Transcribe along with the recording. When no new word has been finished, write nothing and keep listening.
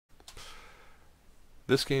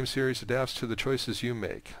This game series adapts to the choices you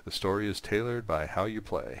make. The story is tailored by how you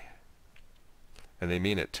play. And they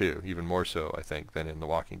mean it too, even more so, I think, than in The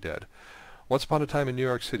Walking Dead. Once upon a time in New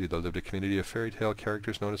York City, there lived a community of fairy tale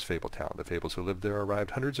characters known as Fabletown. The Fables who lived there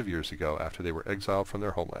arrived hundreds of years ago after they were exiled from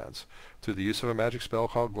their homelands. Through the use of a magic spell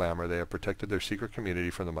called Glamour, they have protected their secret community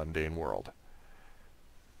from the mundane world.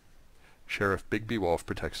 Sheriff Bigby Wolf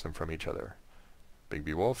protects them from each other.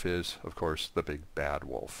 Bigby Wolf is, of course, the big bad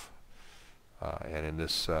wolf. And in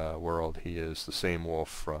this world, he is the same wolf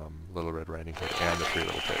from Little Red Riding Hood and the Three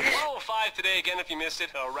Little Pigs. 105 today again if you missed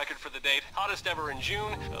it. Record for the date. Hottest ever in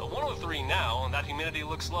June. 103 now, and that humidity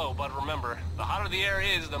looks low, but remember, the hotter the air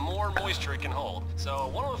is, the more moisture it can hold. So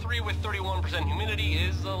 103 with 31% humidity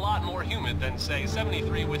is a lot more humid than, say,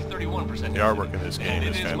 73 with 31% humidity. The artwork in this game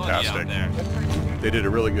is fantastic. They did a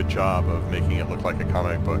really good job of making it look like a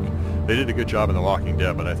comic book. They did a good job in The Walking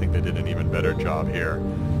Dead, but I think they did an even better job here.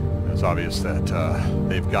 It's obvious that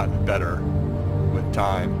they've gotten better with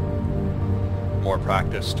time, more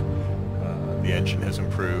practiced. The engine has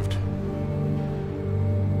improved.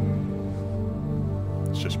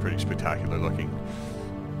 It's just pretty spectacular looking.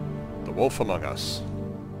 The Wolf Among Us.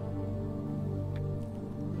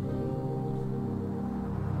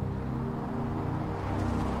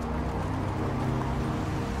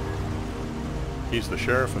 He's the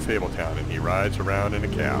sheriff of Fabletown, and he rides around in a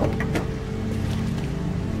cow.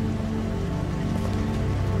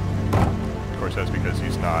 Of course, that's because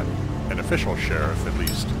he's not an official sheriff, at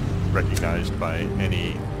least recognized by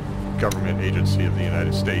any government agency of the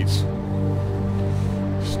United States.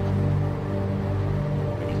 Just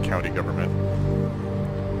any county government.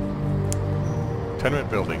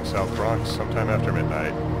 Tenement building, South Bronx, sometime after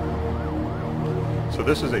midnight. So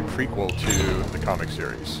this is a prequel to the comic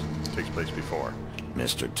series. It takes place before.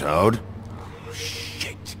 Mr. Toad? Oh,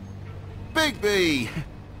 shit. Bigby!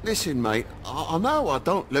 Listen, mate, I know I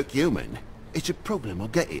don't look human. It's a problem, I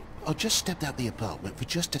get it. I just stepped out the apartment for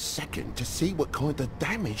just a second to see what kind of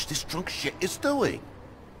damage this drunk shit is doing.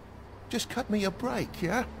 Just cut me a break,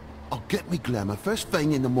 yeah? I'll get me Glamour first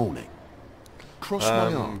thing in the morning. Cross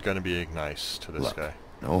my arm. I'm gonna be nice to this guy.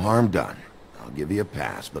 No harm done. I'll give you a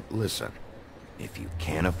pass, but listen. If you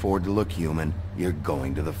can't afford to look human, you're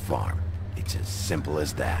going to the farm. It's as simple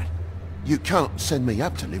as that. You can't send me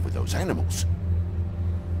up to live with those animals.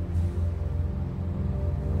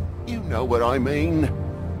 You know what I mean.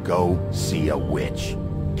 Go see a witch.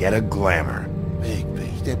 Get a Glamour.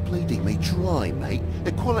 Bigby, they're bleeding me dry, mate.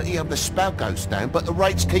 The quality of the spout goes down, but the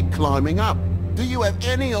rates keep climbing up. Do you have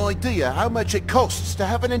any idea how much it costs to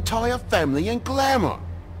have an entire family in Glamour?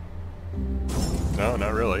 No,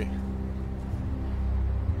 not really.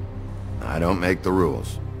 I don't make the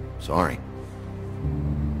rules. Sorry.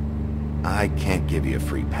 I can't give you a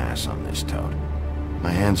free pass on this, Toad.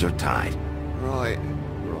 My hands are tied. Right.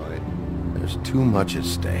 There's too much at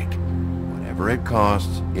stake. Whatever it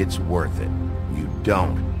costs, it's worth it. You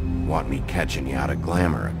don't want me catching you out of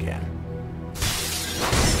Glamour again.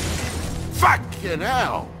 Fucking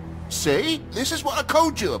hell! See? This is what I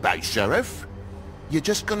told you about, Sheriff. You're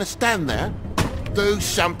just gonna stand there? Do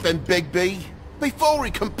something, Bigby, before he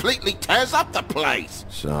completely tears up the place!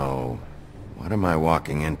 So, what am I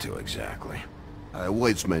walking into exactly? A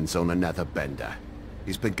woodsman's on another bender.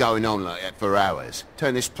 He's been going on like that for hours.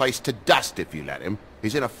 Turn this place to dust if you let him.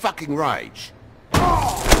 He's in a fucking rage.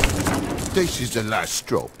 This is the last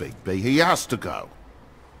straw, Bigby. He has to go.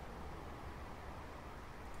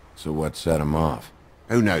 So what set him off?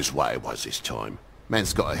 Who knows what it was this time?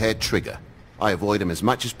 Man's got a hair trigger. I avoid him as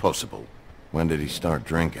much as possible. When did he start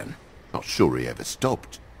drinking? Not sure he ever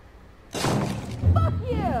stopped. Fuck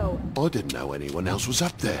you! I didn't know anyone else was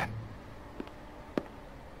up there.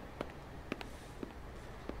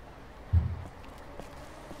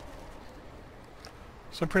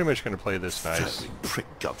 So I'm pretty much going to play this nice Filthy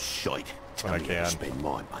prick goes shite. when I Tell me to can. spend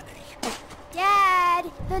my money.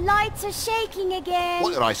 Dad, the lights are shaking again.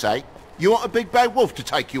 What did I say? You want a big bad wolf to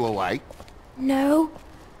take you away? No.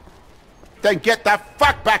 Then get the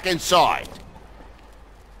fuck back inside!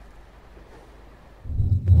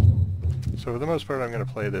 So for the most part, I'm going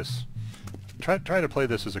to play this. Try to play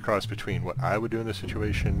this as a cross between what I would do in this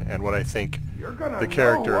situation and what I think the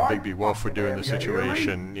character of Bigby Wolf would do in the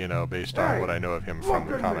situation, you know, based on what I know of him from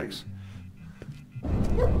the comics.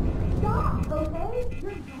 Just stop, okay?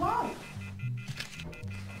 You're drunk.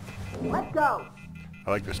 Let's go.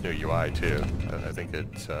 I like this new UI too. I think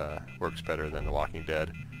it works better than The Walking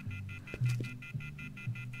Dead.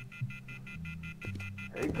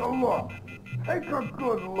 Take a look. Take a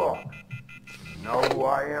good look. Know who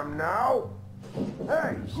I am now?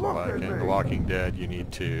 So like in The Walking Dead, you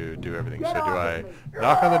need to do everything. So do I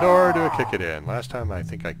knock on the door or do I kick it in? Last time I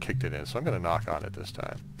think I kicked it in, so I'm going to knock on it this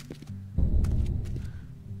time.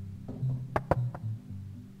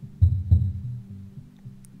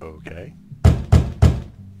 Okay.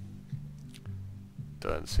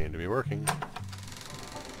 Doesn't seem to be working.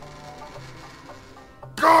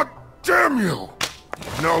 God damn you!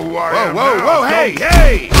 You know who I am Whoa, now, whoa, hey, don't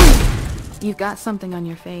hey! You've got something on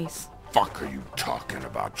your face. Fuck are you talking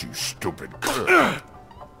about, you stupid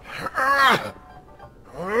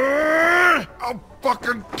I'll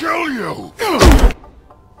fucking kill you!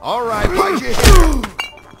 All right, bite your head.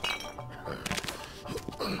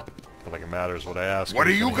 I don't think it matters what I ask. What are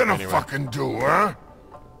He's you hit gonna anyway. fucking do, huh?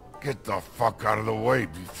 Get the fuck out of the way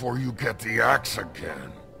before you get the axe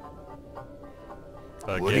again.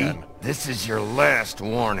 Woody, Again. this is your last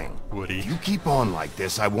warning. Woody. If you keep on like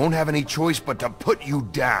this, I won't have any choice but to put you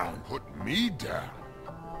down. Put me down?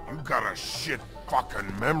 You got a shit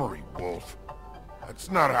fucking memory, Wolf. That's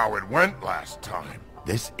not how it went last time.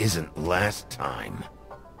 This isn't last time.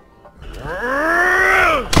 You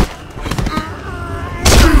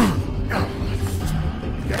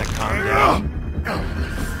Gotta calm down.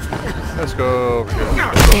 Let's go over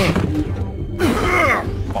here.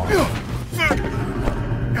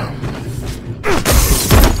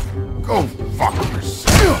 go fuck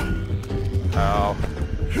yourself. Ow.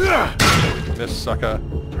 Miss sucker.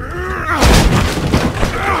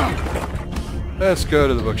 Let's go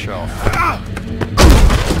to the bookshelf.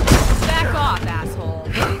 Back off, asshole.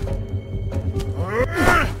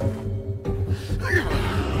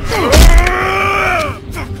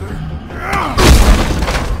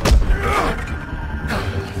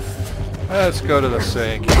 Let's go to the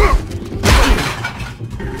sink.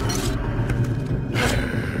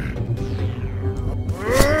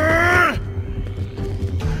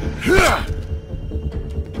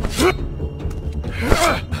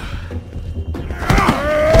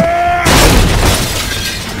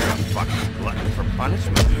 Fucking glutton for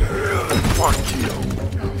punishment. Fuck you.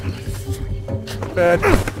 Bed.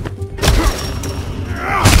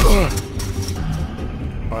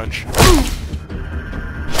 Punch.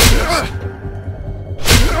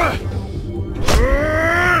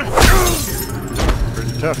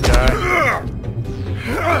 Pretty tough guy.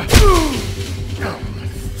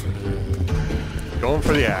 Going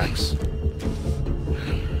for the axe.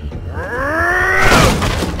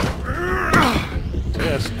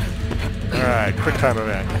 Yes. Alright, quick time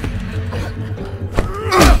event.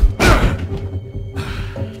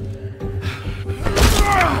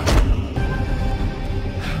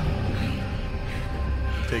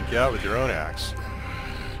 Take you out with your own axe.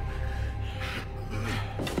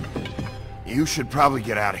 You should probably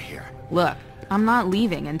get out of here. Look, I'm not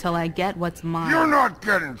leaving until I get what's mine. You're not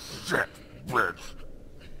getting shit, bitch.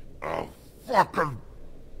 I'll fucking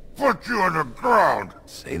put you on the ground.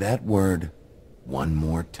 Say that word one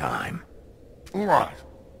more time. What?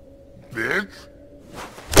 Bitch?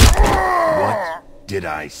 What did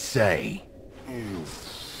I say? You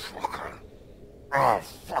fucking... Oh,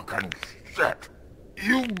 fucking shit.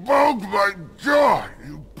 You bugged my jaw,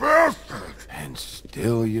 you bastard. And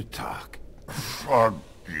still you talk. Fuck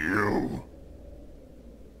you.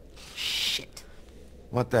 Shit.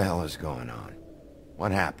 What the hell is going on?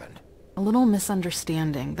 What happened? A little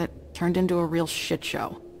misunderstanding that turned into a real shit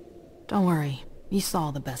show. Don't worry, you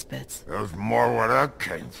saw the best bits. There's more where that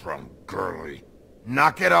came from, girly.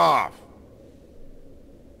 Knock it off!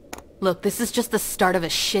 Look, this is just the start of a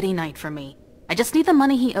shitty night for me. I just need the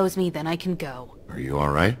money he owes me, then I can go. Are you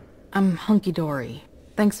alright? I'm hunky-dory.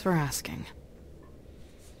 Thanks for asking.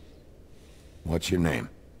 What's your name?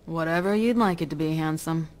 Whatever you'd like it to be,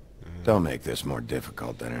 handsome. Don't make this more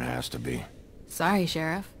difficult than it has to be. Sorry,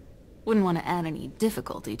 Sheriff. Wouldn't want to add any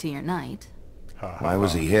difficulty to your night. Why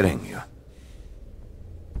was he hitting you?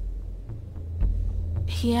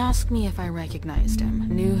 He asked me if I recognized him,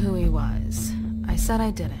 knew who he was. I said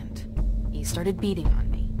I didn't. He started beating on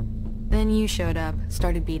me. Then you showed up,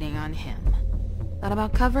 started beating on him. That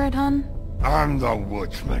about cover it, hun? I'm the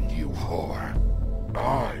woodsman, you whore.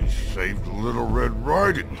 I saved Little Red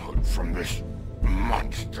Riding Hood from this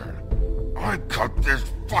monster. I cut this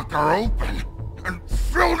fucker open and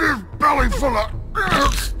filled his belly full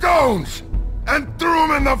of stones and threw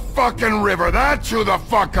him in the fucking river. That's who the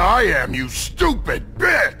fuck I am, you stupid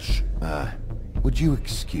bitch! Would you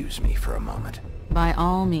excuse me for a moment? By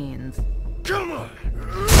all means. Come on!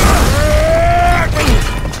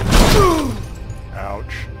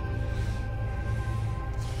 Ouch.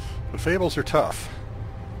 The Fables are tough.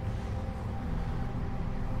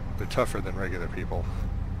 They're tougher than regular people.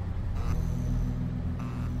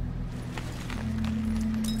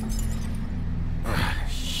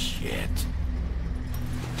 Shit.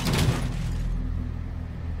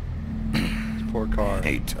 Poor car.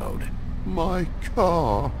 Hey, Toad. My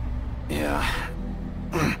car. Yeah.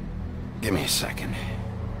 Give me a second.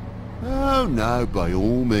 Oh no, by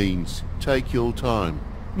all means. Take your time.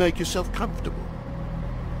 Make yourself comfortable.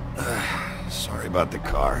 Sorry about the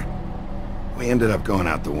car. We ended up going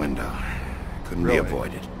out the window. Couldn't be Really?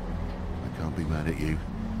 avoided. I can't be mad at you.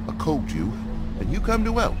 I called you, and you come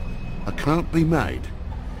to help. I can't be mad.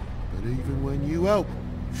 But even when you help,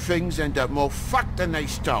 things end up more fucked than they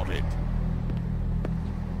started.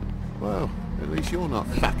 Well, at least you're not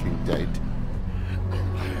fucking dead.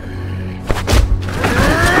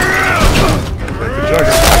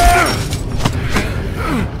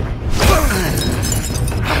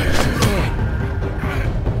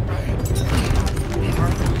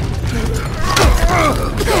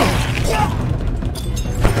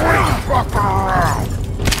 Fuck around!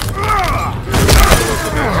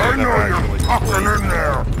 I know you're fucking in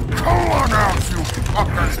there! Come on out, you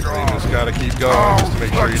fucking dog! Just gotta keep going just to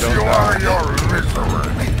make sure you don't die. Your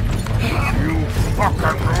misery! You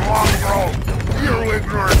fucking mongrel! You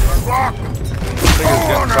ignorant fuck! Thing is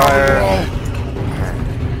getting tired.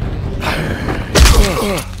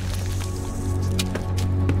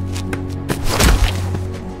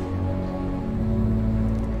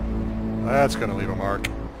 That's gonna leave a mark.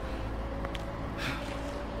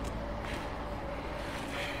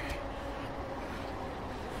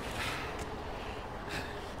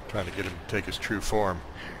 Trying to get him to take his true form.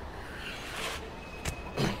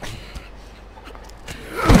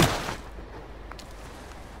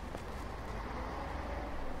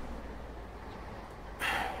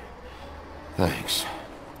 Thanks.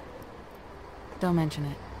 Don't mention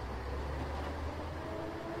it.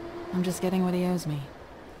 I'm just getting what he owes me.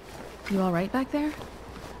 You alright back there?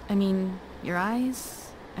 I mean, your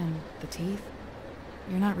eyes and the teeth?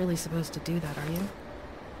 You're not really supposed to do that, are you?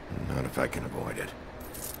 Not if I can avoid it.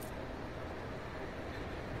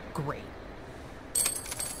 Great.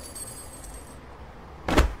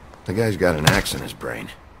 The guy's got an axe in his brain.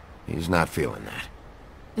 He's not feeling that.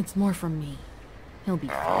 It's more from me. He'll be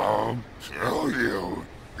fine. I'll kill you,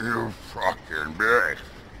 you fucking bitch!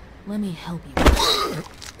 Let me help you.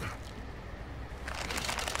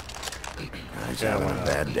 He's having a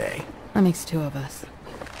bad day. That makes two of us.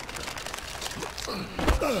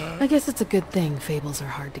 I guess it's a good thing Fables are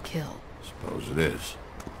hard to kill. Suppose it is.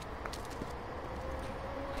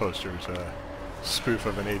 Poster's a spoof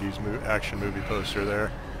of an 80s action movie poster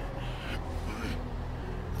there.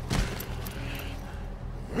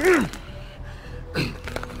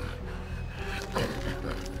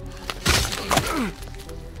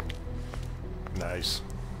 Nice.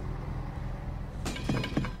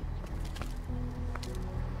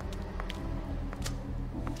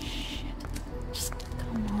 Shit. Just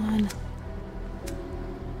come on.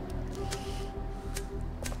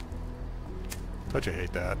 Don't you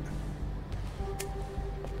hate that?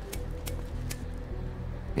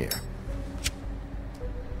 Here.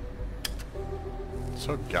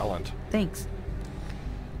 So gallant. Thanks.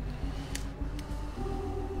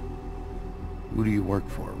 Who do you work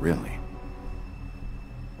for, really?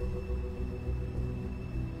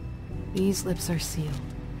 These lips are sealed.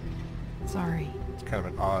 Sorry. It's kind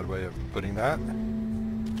of an odd way of putting that.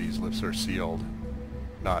 These lips are sealed.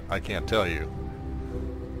 Not, I can't tell you.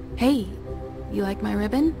 Hey, you like my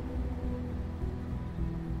ribbon?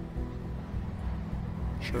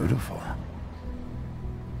 Sure. Beautiful.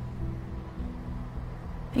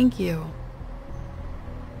 Thank you.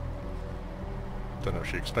 Don't know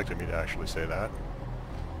if she expected me to actually say that.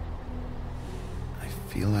 I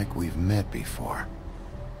feel like we've met before.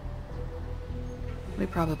 We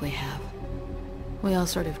probably have. We all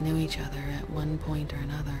sort of knew each other at one point or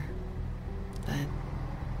another. But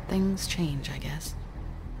things change, I guess.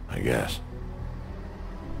 I guess.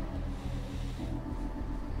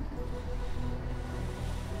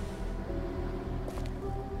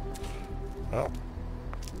 Well,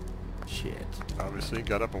 Shit. obviously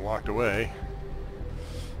got up and walked away.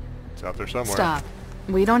 It's out there somewhere. Stop.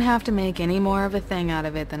 We don't have to make any more of a thing out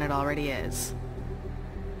of it than it already is.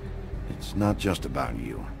 It's not just about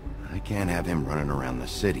you. I can't have him running around the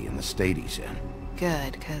city in the state he's in.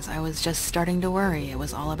 Good, because I was just starting to worry it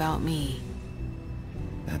was all about me.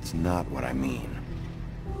 That's not what I mean.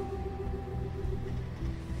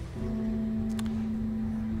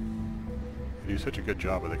 You do such a good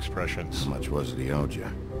job with expressions. How much was it he owed you?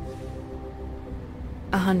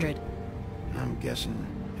 100. I'm guessing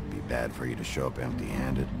it'd be bad for you to show up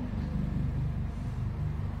empty-handed.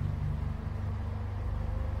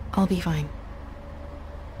 I'll be fine.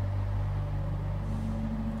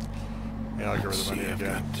 the algorithm Let's on see, it I've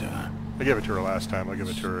again. got, I gave it to her last time. I'll give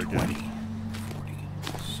it to her 20, again.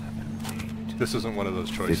 47, 8, This isn't one of those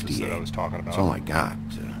choices 58. that I was talking about. That's all I got.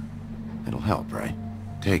 It'll help, right?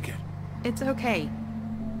 Take it. It's okay.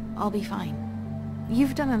 I'll be fine.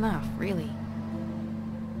 You've done enough, really.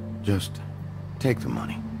 Just take the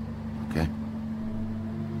money, okay?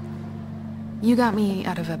 You got me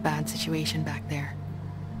out of a bad situation back there.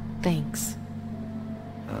 Thanks.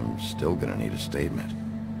 I'm still gonna need a statement.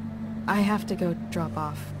 I have to go drop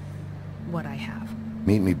off what I have.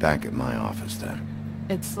 Meet me back at my office then.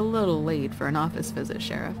 It's a little late for an office visit,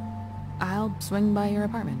 Sheriff. I'll swing by your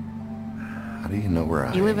apartment. How do you know where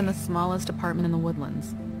I... You live in the smallest apartment in the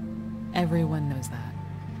Woodlands. Everyone knows that.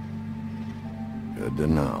 Good to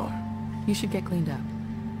know. You should get cleaned up.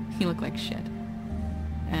 You look like shit.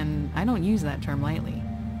 And I don't use that term lightly.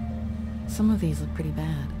 Some of these look pretty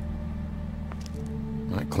bad.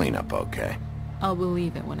 I clean up okay. I'll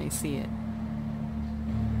believe it when I see it.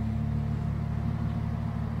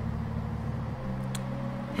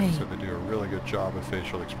 Hey, So they do a really good job of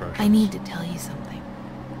facial expressions. I need to tell you something.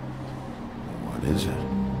 What is it?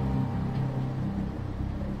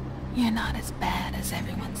 You're not as bad as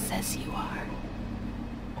everyone says you are.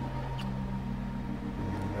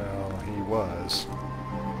 Well, he was.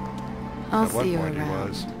 I'll At one see you point around, he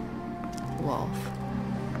was. Wolf.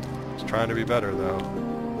 He's trying to be better, though.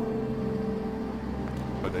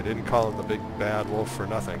 But they didn't call him the big bad wolf for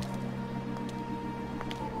nothing.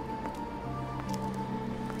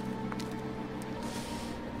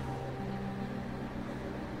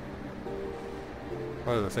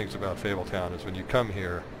 One of the things about Fabletown is when you come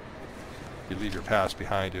here, you leave your past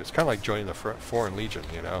behind you. It's kind of like joining the Foreign Legion,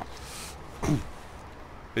 you know?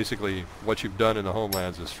 Basically, what you've done in the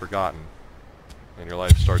homelands is forgotten, and your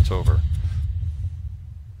life starts over.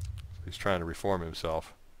 He's trying to reform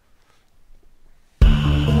himself.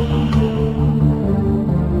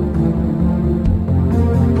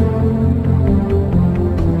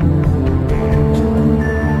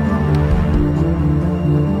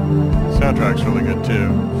 Soundtrack's really good too.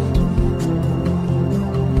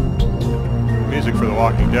 Music for The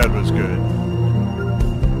Walking Dead was good.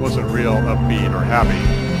 It wasn't real upbeat or happy.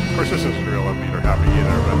 Of course, this isn't real upbeat or happy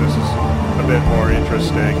either, but this is a bit more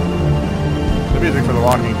interesting. The music for The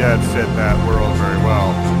Walking Dead fit that world very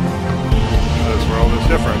well. This world is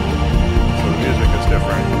different, so the music is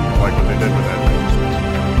different. I like what they did with it.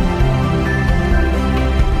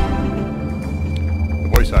 The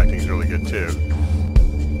voice acting is really good too.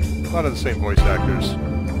 A lot of the same voice actors.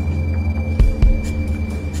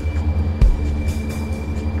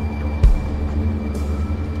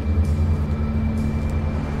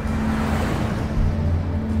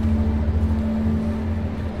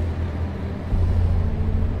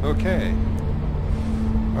 Okay.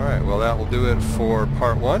 Alright, well that will do it for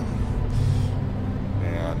part 1.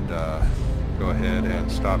 And go ahead and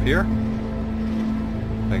stop here.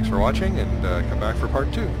 Thanks for watching, and come back for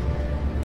part 2.